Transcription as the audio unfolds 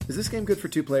Is this game good for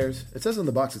 2 players? It says on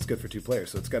the box it's good for 2 players,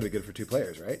 so it's got to be good for 2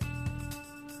 players, right?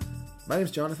 My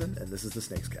name's Jonathan, and this is the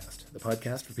Snakes Cast, the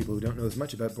podcast for people who don't know as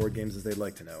much about board games as they'd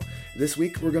like to know. This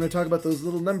week, we're going to talk about those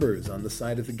little numbers on the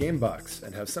side of the game box,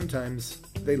 and how sometimes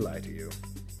they lie to you.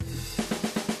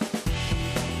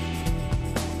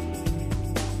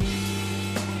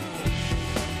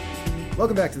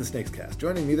 Welcome back to the Snakes Cast.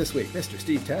 Joining me this week, Mr.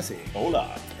 Steve Tassie.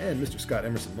 Hola. And Mr. Scott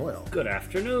Emerson Moyle. Good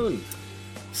afternoon.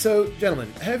 So,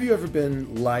 gentlemen, have you ever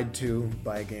been lied to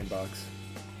by a game box?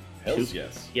 Hells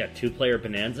yes. Yeah, 2-player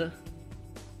Bonanza.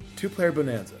 2-player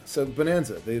Bonanza. So,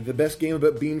 Bonanza, the best game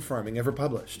about bean farming ever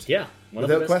published. Yeah.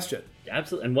 Without question.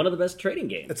 Absolutely. And one of the best trading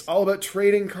games. It's all about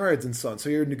trading cards and so on. So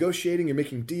you're negotiating, you're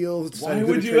making deals. Why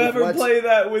would you ever play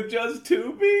that with just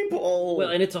 2 people? Well,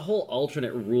 and it's a whole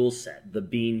alternate rule set, the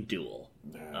Bean Duel,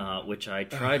 which I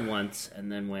tried once and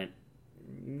then went,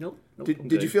 nope.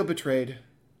 Did you feel betrayed?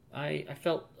 I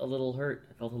felt a little hurt.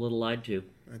 I felt a little lied to.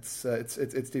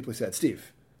 It's deeply sad.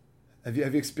 Steve, have you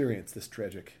experienced this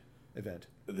tragic event?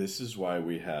 This is why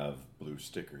we have blue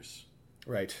stickers.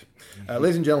 Right.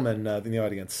 Ladies and gentlemen in the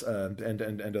audience,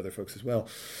 and other folks as well,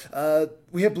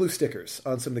 we have blue stickers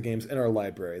on some of the games in our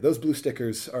library. Those blue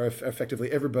stickers are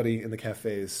effectively everybody in the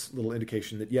cafe's little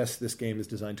indication that, yes, this game is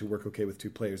designed to work okay with 2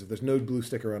 players. If there's no blue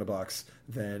sticker on a box,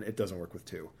 then it doesn't work with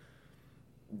 2.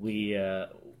 We,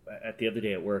 at the other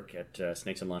day at work at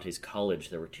Snakes and Lattes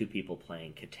College, there were 2 people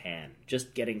playing Catan,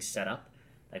 just getting set up.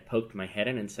 I poked my head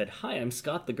in and said, "Hi, I'm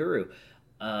Scott the Guru.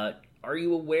 Are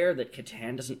you aware that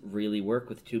Catan doesn't really work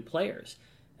with 2 players?"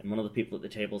 And one of the people at the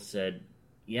table said,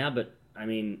 "Yeah, but, I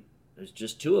mean, there's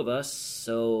just 2 of us,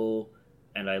 so..."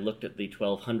 And I looked at the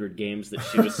 1,200 games that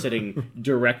she was sitting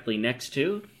directly next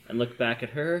to, and looked back at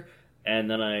her,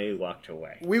 and then I walked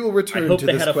away. We will return to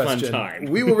this had a question. Fun time.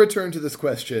 We will return to this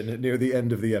question near the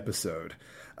end of the episode.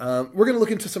 We're going to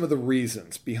look into some of the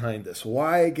reasons behind this,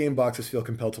 why game boxes feel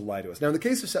compelled to lie to us. Now, in the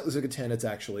case of Settlers of Catan, it's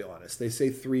actually honest. They say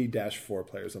 3-4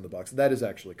 players on the box. That is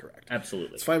actually correct.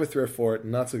 Absolutely. It's fine with 3 or 4,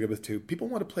 not so good with 2. People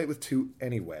want to play it with 2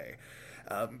 anyway.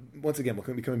 Once again,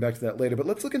 we'll be coming back to that later, but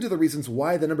let's look into the reasons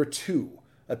why the number 2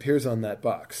 appears on that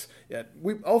box. Yeah,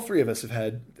 all 3 of us have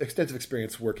had extensive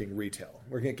experience working retail,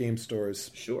 working at game stores,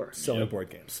 selling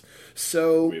board games.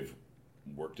 So we've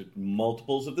worked at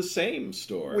multiples of the same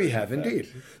store. We have indeed.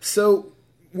 So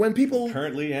when people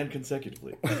currently and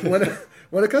consecutively,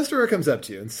 when a customer comes up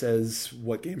to you and says,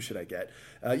 "What game should I get?"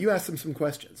 You ask them some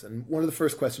questions, and one of the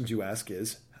first questions you ask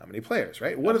is, "How many players?"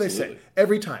 Right? What do they say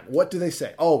every time? What do they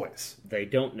say? Always. They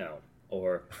don't know,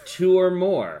 or 2 or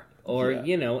more, or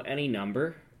any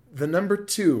number. The number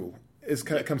 2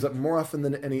 comes up more often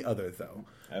than any other, though.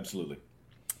 Absolutely.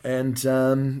 And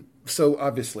so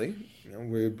obviously,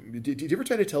 did you ever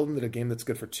try to tell them that a game that's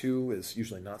good for 2 is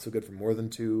usually not so good for more than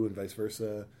 2, and vice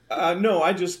versa? No,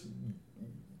 I just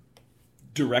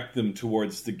direct them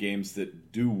towards the games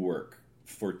that do work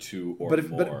for 2 or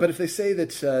more. But if they say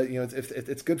that if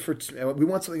it's good for, we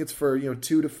want something that's for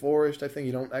 2 to 4ish type thing,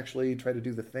 you don't actually try to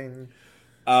do the thing.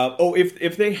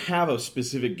 If they have a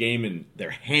specific game in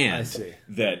their hand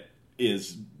that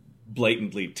is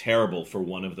blatantly terrible for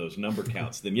one of those number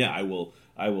counts, then yeah, I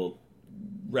will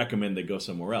recommend they go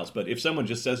somewhere else. But if someone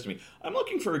just says to me, "I'm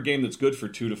looking for a game that's good for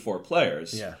 2 to 4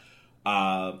 players," Here,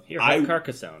 have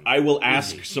Carcassonne. I will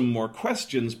ask some more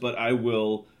questions, but I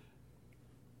will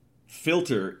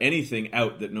filter anything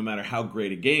out that no matter how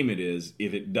great a game it is,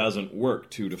 if it doesn't work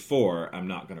 2 to 4, I'm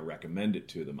not going to recommend it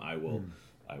to them. I will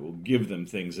give them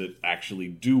things that actually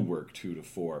do work 2 to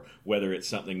 4, whether it's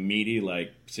something meaty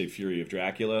like, say, Fury of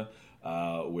Dracula,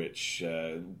 which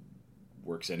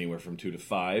works anywhere from 2 to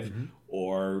 5,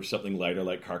 or something lighter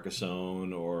like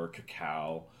Carcassonne or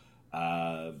Cacao.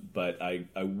 But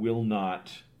I will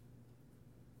not...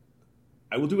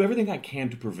 I will do everything I can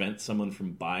to prevent someone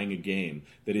from buying a game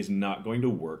that is not going to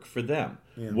work for them.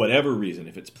 Yeah. Whatever reason.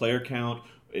 If it's player count,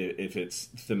 if it's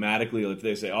thematically, if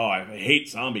they say, "Oh, I hate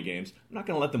zombie games," I'm not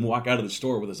going to let them walk out of the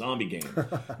store with a zombie game.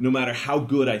 No matter how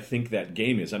good I think that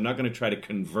game is. I'm not going to try to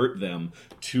convert them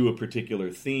to a particular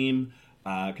theme,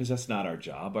 because that's not our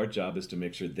job. Our job is to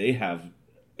make sure they have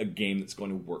a game that's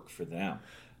going to work for them.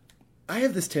 I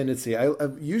have this tendency,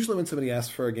 usually when somebody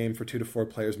asks for a game for 2 to 4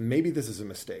 players, maybe this is a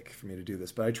mistake for me to do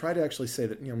this, but I try to actually say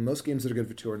that most games that are good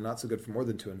for 2 are not so good for more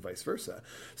than 2 and vice versa.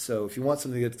 So if you want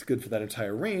something that's good for that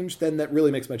entire range, then that really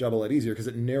makes my job a lot easier because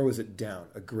it narrows it down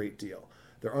a great deal.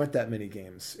 There aren't that many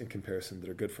games in comparison that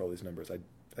are good for all these numbers. I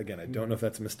don't know if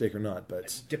that's a mistake or not, but...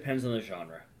 It depends on the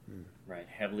genre. Right,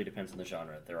 heavily depends on the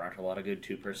genre. There aren't a lot of good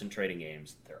 2-person trading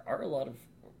games. There are a lot of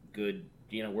good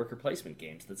worker placement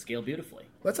games that scale beautifully.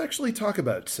 Let's actually talk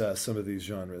about some of these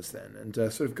genres then, and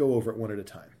sort of go over it one at a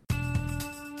time.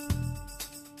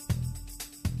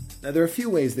 Now, there are a few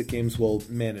ways that games will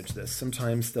manage this.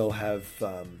 Sometimes they'll have...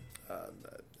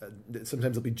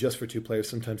 sometimes it'll be just for 2 players.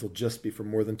 Sometimes it'll just be for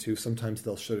more than 2. Sometimes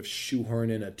they'll sort of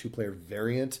shoehorn in a 2-player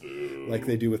variant, like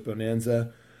they do with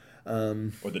Bonanza,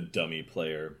 or the dummy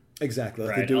player. Exactly,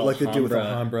 Right. like they do with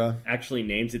Alhambra. Actually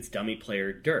names its dummy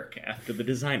player Dirk after the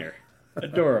designer.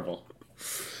 Adorable.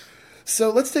 So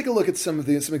let's take a look at some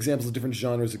examples of different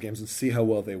genres of games and see how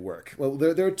well they work. Well,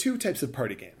 there are 2 types of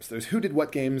party games. There's Who Did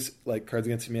What games, like Cards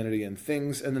Against Humanity and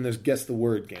Things, and then there's Guess the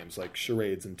Word games, like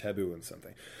Charades and Taboo and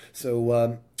something.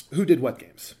 So, Who Did What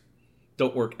games?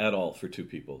 Don't work at all for 2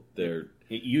 people.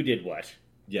 You did what?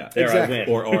 Yeah, There exactly. I win.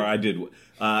 Or I did.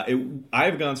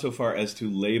 I've gone so far as to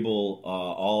label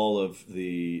all of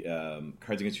the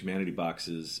Cards Against Humanity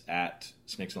boxes at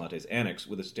Snakes and Lattes Annex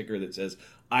with a sticker that says,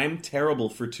 "I'm terrible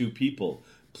for 2 people.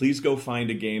 Please go find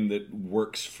a game that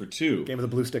works for 2." Game with a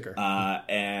blue sticker.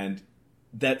 And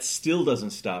that still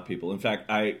doesn't stop people. In fact,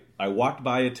 I walked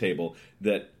by a table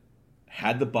that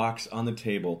had the box on the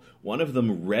table. One of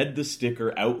them read the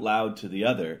sticker out loud to the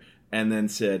other and then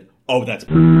said, "Oh, that's..."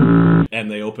 And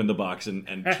they opened the box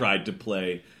and tried to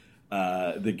play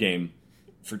the game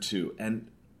for 2. And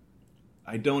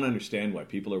I don't understand why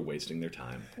people are wasting their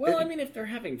time. Well, I mean, if they're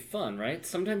having fun, right?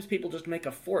 Sometimes people just make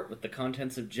a fort with the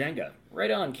contents of Jenga.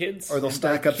 Right on, kids. Or they'll And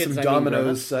stack by up kids, some I mean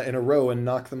dominoes in a row and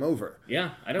knock them over.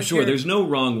 Yeah, I don't Sure, care. there's no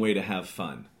wrong way to have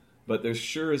fun, but there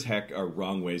sure as heck are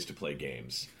wrong ways to play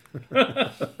games.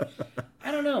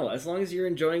 I don't know. As long as you're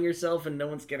enjoying yourself and no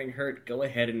one's getting hurt, go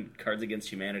ahead and Cards Against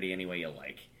Humanity any way you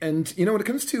like. And, when it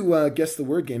comes to Guess the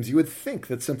Word games, you would think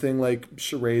that something like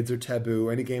Charades or Taboo,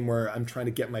 or any game where I'm trying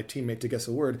to get my teammate to guess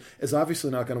a word, is obviously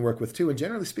not going to work with 2, and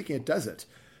generally speaking, it doesn't.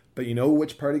 But you know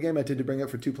which party game I tend to bring up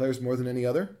for 2 players more than any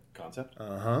other? Concept?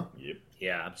 Uh-huh. Yep.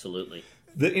 Yeah, absolutely.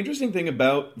 The interesting thing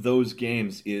about those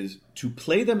games is to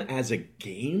play them as a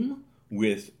game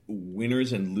with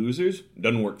winners and losers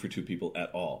doesn't work for 2 people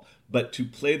at all. But to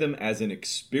play them as an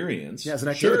experience... Yeah, as an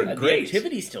activity. Sure, great. the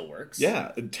activity still works.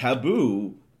 Yeah,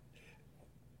 Taboo...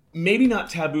 Maybe not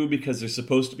Taboo because there's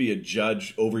supposed to be a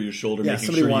judge over your shoulder making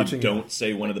somebody sure watching you don't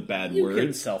say one of the bad You words.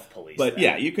 can self-police But that.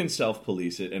 yeah, you can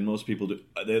self-police it, and most people do.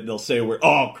 They'll say a word,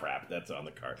 "Oh crap, that's on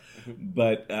the card."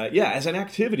 But yeah, as an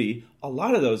activity, a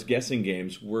lot of those guessing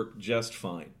games work just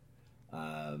fine.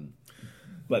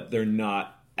 But they're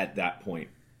not at that point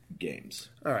games.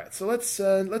 All right, so let's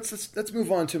move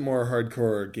on to more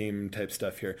hardcore game type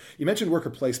stuff here. You mentioned worker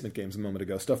placement games a moment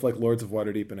ago, stuff like Lords of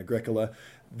Waterdeep and Agricola.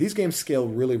 These games scale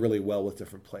really, really well with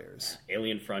different players.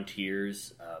 Alien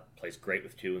Frontiers plays great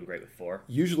with 2 and great with 4.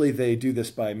 Usually they do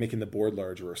this by making the board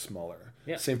larger or smaller.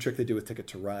 Yeah. Same trick they do with Ticket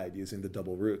to Ride, using the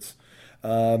double roots.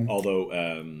 Although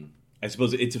I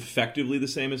suppose it's effectively the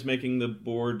same as making the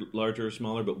board larger or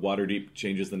smaller, but Waterdeep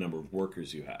changes the number of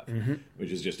workers you have,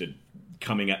 which is just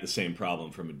coming at the same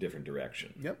problem from a different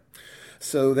direction. Yep.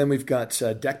 So then we've got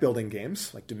deck building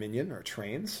games like Dominion or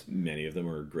Trains. Many of them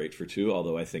are great for 2,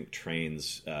 although I think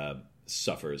Trains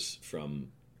suffers from...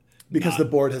 Because the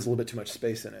board has a little bit too much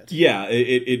space in it. Yeah,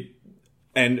 it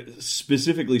and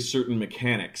specifically certain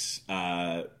mechanics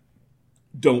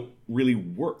don't really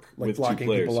work Like with 2 blocking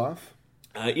players. people off.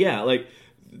 Yeah, like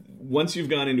once you've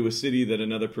gone into a city that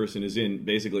another person is in,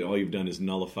 basically all you've done is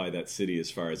nullify that city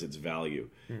as far as its value.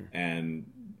 And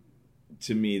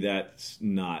to me, that's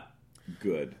not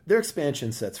good. There are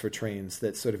expansion sets for Trains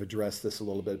that sort of address this a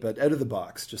little bit, but out of the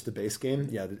box, just the base game,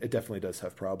 yeah, it definitely does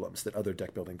have problems that other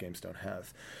deck building games don't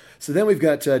have. So then we've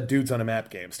got dudes on a map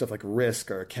game, stuff like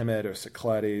Risk or Kemet or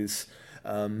Cyclades.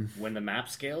 When the map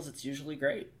scales, it's usually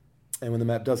great. And when the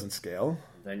map doesn't scale...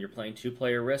 Then you're playing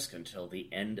 2-player Risk until the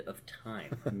end of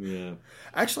time. Yeah.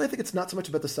 Actually, I think it's not so much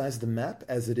about the size of the map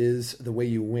as it is the way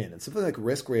you win. And something like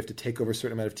Risk, where you have to take over a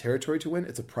certain amount of territory to win,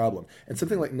 it's a problem. And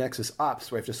something like Nexus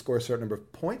Ops, where you have to score a certain number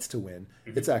of points to win,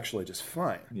 it's actually just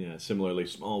fine. Yeah, similarly,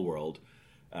 Small World,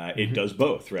 it does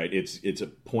both, right? It's a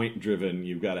point-driven,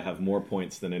 you've got to have more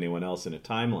points than anyone else in a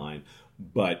timeline,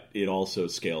 but it also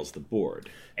scales the board.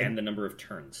 And the number of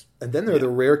turns. And then there are the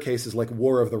rare cases like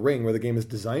War of the Ring, where the game is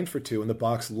designed for 2, and the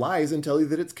box lies and tell you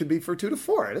that it could be for 2 to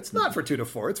 4. And it's not for 2 to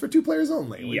 4, it's for 2 players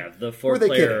only. Yeah, the who are they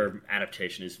 4-player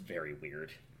adaptation is very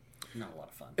weird. Not a lot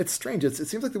of fun. It's strange. It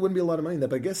seems like there wouldn't be a lot of money in that,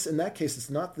 but I guess in that case, it's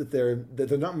not that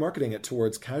they're not marketing it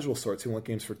towards casual sorts who want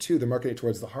games for 2. They're marketing it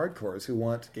towards the hardcores who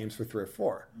want games for 3 or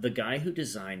 4. The guy who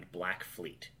designed Black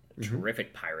Fleet, a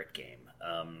terrific pirate game.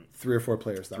 3 or 4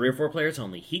 players, though. 3 or 4 players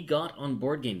only. He got on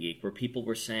Board Game Geek where people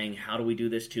were saying, how do we do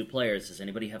this 2 players? Does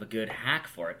anybody have a good hack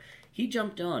for it? He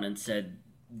jumped on and said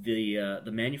the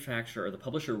manufacturer or the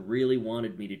publisher really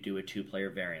wanted me to do a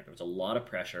 2-player variant. There was a lot of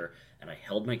pressure, and I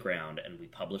held my ground, and we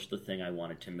published the thing I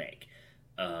wanted to make.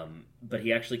 But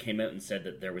he actually came out and said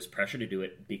that there was pressure to do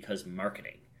it because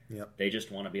marketing. Yep. They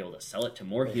just want to be able to sell it to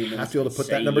more humans. Have to be able to put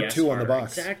that number 2 on the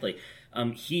box. Exactly.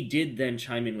 He did then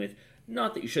chime in with,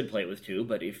 not that you should play it with 2,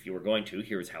 but if you were going to,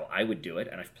 here's how I would do it.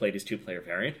 And I've played his 2-player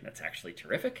variant, and that's actually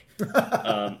terrific.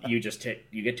 You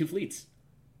get 2 fleets.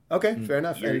 Okay, fair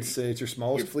enough. And it's your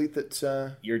smallest fleet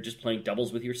that... You're just playing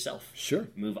doubles with yourself. Sure.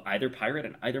 Move either pirate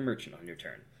and either merchant on your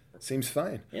turn. Seems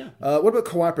fine. Yeah. What about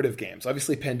cooperative games?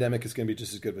 Obviously, Pandemic is going to be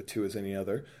just as good with 2 as any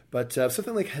other. But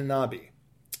something like Hanabi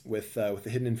with the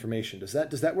hidden information, does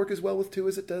that work as well with 2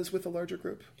 as it does with a larger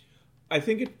group? I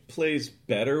think it plays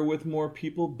better with more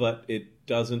people, but it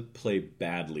doesn't play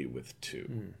badly with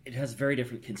 2. It has very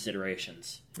different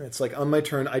considerations. It's like, on my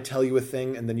turn, I tell you a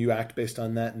thing, and then you act based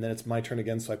on that, and then it's my turn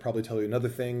again, so I probably tell you another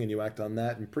thing, and you act on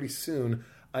that, and pretty soon,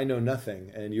 I know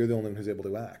nothing, and you're the only one who's able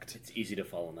to act. It's easy to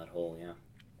fall in that hole, yeah.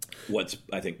 What's,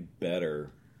 I think,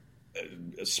 better,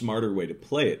 a smarter way to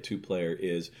play it, 2-player,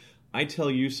 is I tell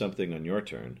you something on your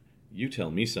turn, you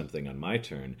tell me something on my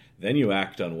turn, then you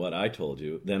act on what I told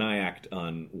you, then I act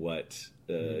on what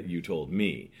you told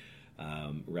me.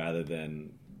 Rather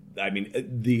than, I mean,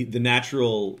 the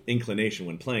natural inclination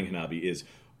when playing Hanabi is,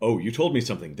 oh, you told me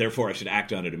something, therefore I should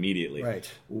act on it immediately. Right.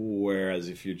 Whereas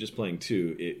if you're just playing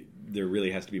 2, there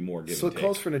really has to be more give so and take. So it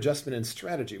calls for an adjustment in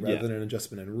strategy rather than an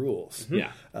adjustment in rules. Mm-hmm.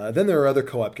 Yeah. Then there are other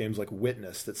co-op games like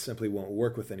Witness that simply won't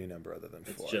work with any number other than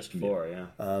 4. It's just 4,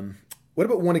 yeah. What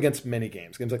about one against many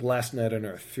games? Games like Last Night on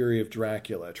Earth, Fury of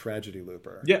Dracula, Tragedy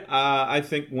Looper. Yeah, I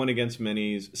think one against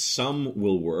many's, some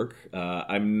will work.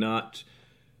 I'm not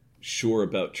sure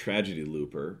about Tragedy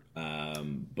Looper,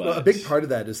 but a big part of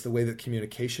that is the way that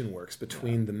communication works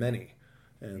between the many,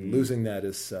 and losing that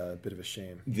is a bit of a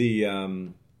shame.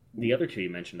 The other 2 you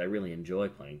mentioned, I really enjoy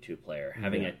playing 2-player.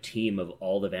 Having a team of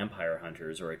all the vampire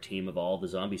hunters or a team of all the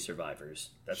zombie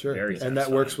survivors. That's very satisfying. And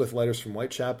that works with Lighters from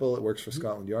Whitechapel. It works for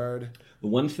Scotland Yard. The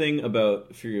one thing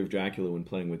about Fury of Dracula when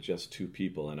playing with just 2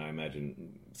 people, and I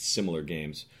imagine similar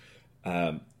games,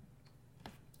 when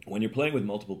you're playing with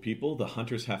multiple people, the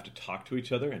hunters have to talk to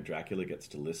each other and Dracula gets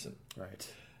to listen. Right.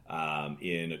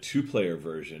 In a 2-player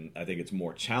version, I think it's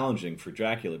more challenging for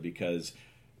Dracula because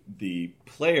the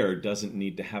player doesn't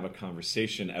need to have a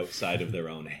conversation outside of their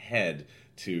own head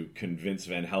to convince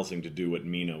Van Helsing to do what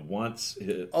Mina wants.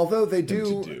 Although they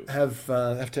do have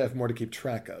to have more to keep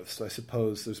track of, so I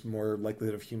suppose there's more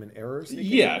likelihood of human errors.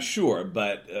 Yeah, sure,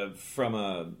 but from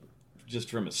a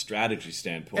strategy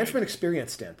standpoint, and from an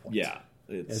experience standpoint,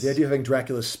 the idea of having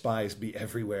Dracula's spies be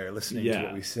everywhere, listening to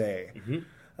what we say. Mm-hmm.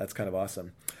 That's kind of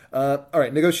awesome. All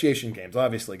right, negotiation games,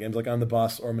 obviously games like On the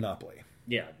Boss or Monopoly.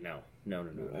 Yeah, no.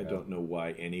 I don't know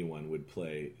why anyone would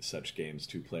play such games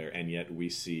 2-player, and yet we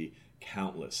see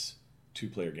countless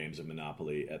 2-player games of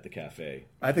Monopoly at the cafe.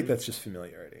 I think that's just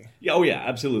familiarity. Yeah, oh yeah,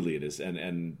 absolutely it is, and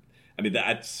I mean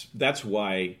that's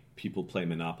why people play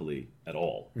Monopoly at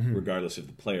all, regardless of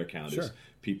the player count. Sure. Is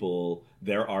people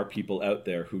there are people out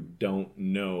there who don't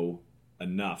know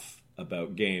enough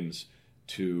about games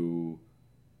to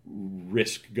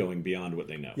risk going beyond what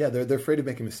they know. Yeah, they're afraid of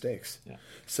making mistakes. Yeah.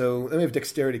 So then we have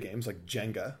dexterity games like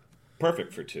Jenga.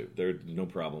 Perfect for 2. There's no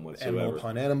problem whatsoever. Animal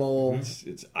upon animal.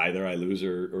 It's either I lose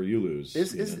or you lose.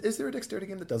 Is there a dexterity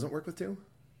game that doesn't work with 2?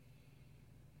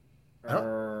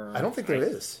 I don't think there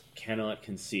is. Cannot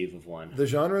conceive of one. The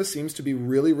genre seems to be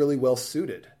really, really well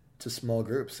suited to small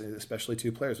groups, especially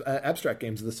 2 players. Abstract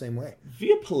games are the same way.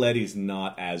 Via Paletti's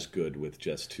not as good with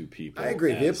just 2 people. I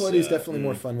agree. Via Paletti is definitely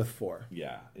more fun with 4.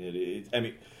 Yeah. I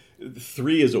mean,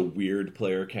 3 is a weird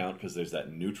player count because there's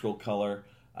that neutral color.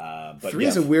 But 3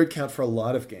 is a weird count for a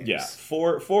lot of games. Yeah.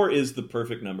 4 is the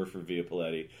perfect number for Via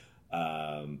Paletti.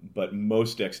 But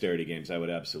most dexterity games, I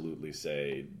would absolutely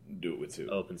say do it with 2.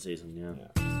 Open season, yeah.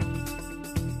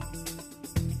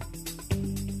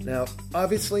 Now,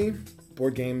 obviously,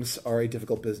 board games are a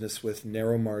difficult business with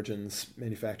narrow margins.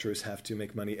 Manufacturers have to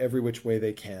make money every which way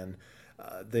they can.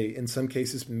 They, in some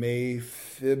cases, may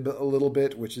fib a little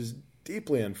bit, which is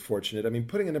deeply unfortunate. I mean,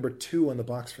 putting a number 2 on the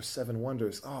box for 7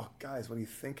 Wonders, oh, guys, what are you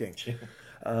thinking?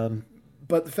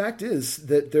 But the fact is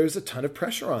that there's a ton of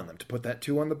pressure on them to put that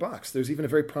 2 on the box. There's even a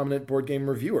very prominent board game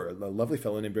reviewer, a lovely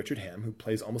fellow named Richard Ham, who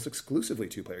plays almost exclusively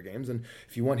 2-player games. And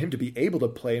if you want him to be able to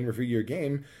play and review your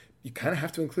game, you kind of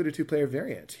have to include a 2-player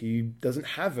variant. He doesn't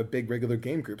have a big regular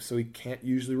game group, so he can't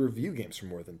usually review games for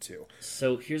more than 2.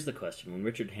 So here's the question. When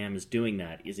Richard Ham is doing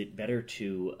that, is it better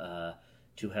to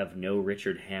have no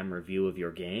Richard Ham review of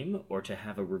your game, or to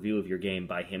have a review of your game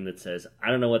by him that says,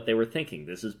 I don't know what they were thinking,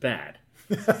 this is bad?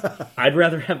 I'd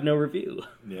rather have no review.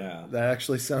 Yeah. That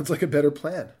actually sounds like a better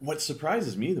plan. What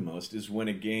surprises me the most is when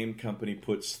a game company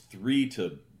puts 3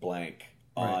 to blank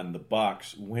on the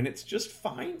box when it's just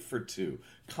fine for 2.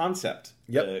 Concept,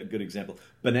 Yep. good example.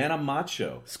 Banana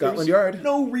Macho. Scotland There's Yard.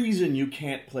 no reason you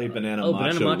can't play Banana Macho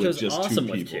Banana Macho's with just awesome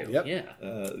 2 with people. 2. Yep.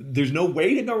 Yeah. There's no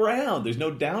waiting around. There's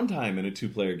no downtime in a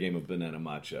 2-player game of Banana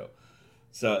Macho.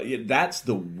 So yeah, that's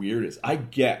the weirdest. I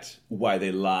get why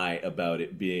they lie about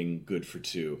it being good for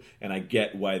 2, and I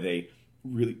get why they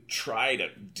really try to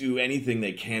do anything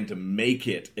they can to make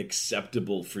it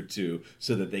acceptable for 2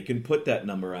 so that they can put that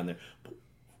number on there. But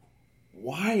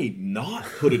why not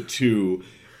put a 2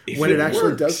 if when it actually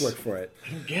works? does work for it?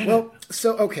 I don't get Well,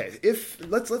 so okay,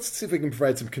 let's see if we can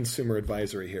provide some consumer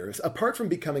advisory here. Apart from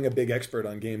becoming a big expert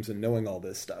on games and knowing all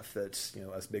this stuff that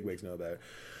us bigwigs know about,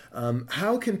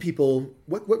 how can people?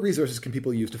 What resources can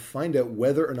people use to find out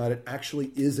whether or not it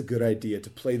actually is a good idea to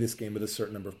play this game with a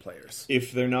certain number of players?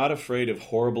 If they're not afraid of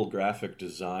horrible graphic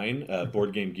design,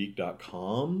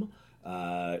 BoardGameGeek.com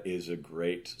is a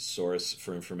great source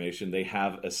for information. They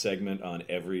have a segment on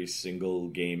every single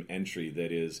game entry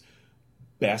that is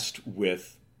best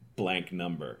with blank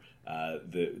number.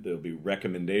 There'll be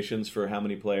recommendations for how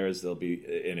many players there'll be,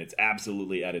 and it's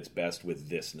absolutely at its best with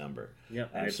this number. Yeah,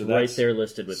 and it's so right that's there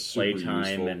listed with super playtime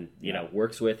useful. and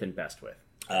works with and best with.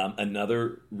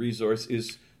 Another resource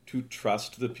is to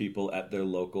trust the people at their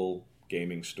local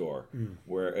gaming store.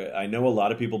 Where I know a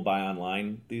lot of people buy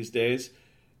online these days,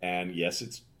 and yes,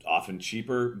 it's often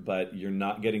cheaper, but you're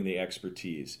not getting the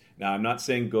expertise. Now, I'm not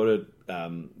saying go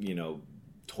to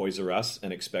Toys R Us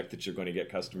and expect that you're going to get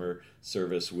customer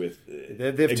service with They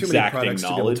have too many exacting products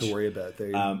knowledge. to worry about.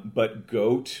 But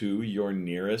go to your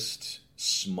nearest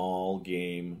small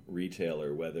game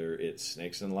retailer, whether it's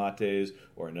Snakes and Lattes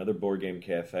or another board game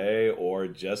cafe or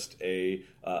just a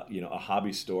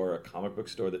hobby store, a comic book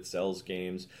store that sells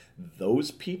games.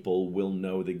 Those people will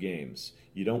know the games.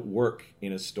 You don't work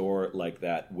in a store like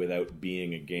that without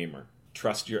being a gamer.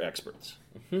 Trust your experts.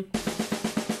 Mm-hmm.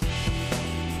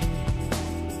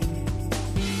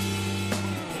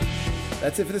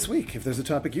 That's it for this week. If there's a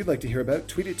topic you'd like to hear about,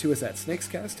 tweet it to us at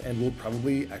Snakescast, and we'll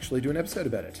probably actually do an episode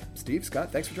about it. Steve,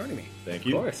 Scott, thanks for joining me. Thank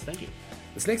you. Of course, thank you.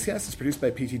 The Snakescast is produced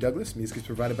by P.T. Douglas. Music is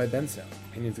provided by Ben Sound.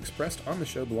 Opinions expressed on the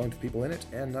show belong to the people in it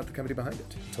and not the company behind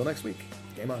it. Until next week,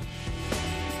 game on.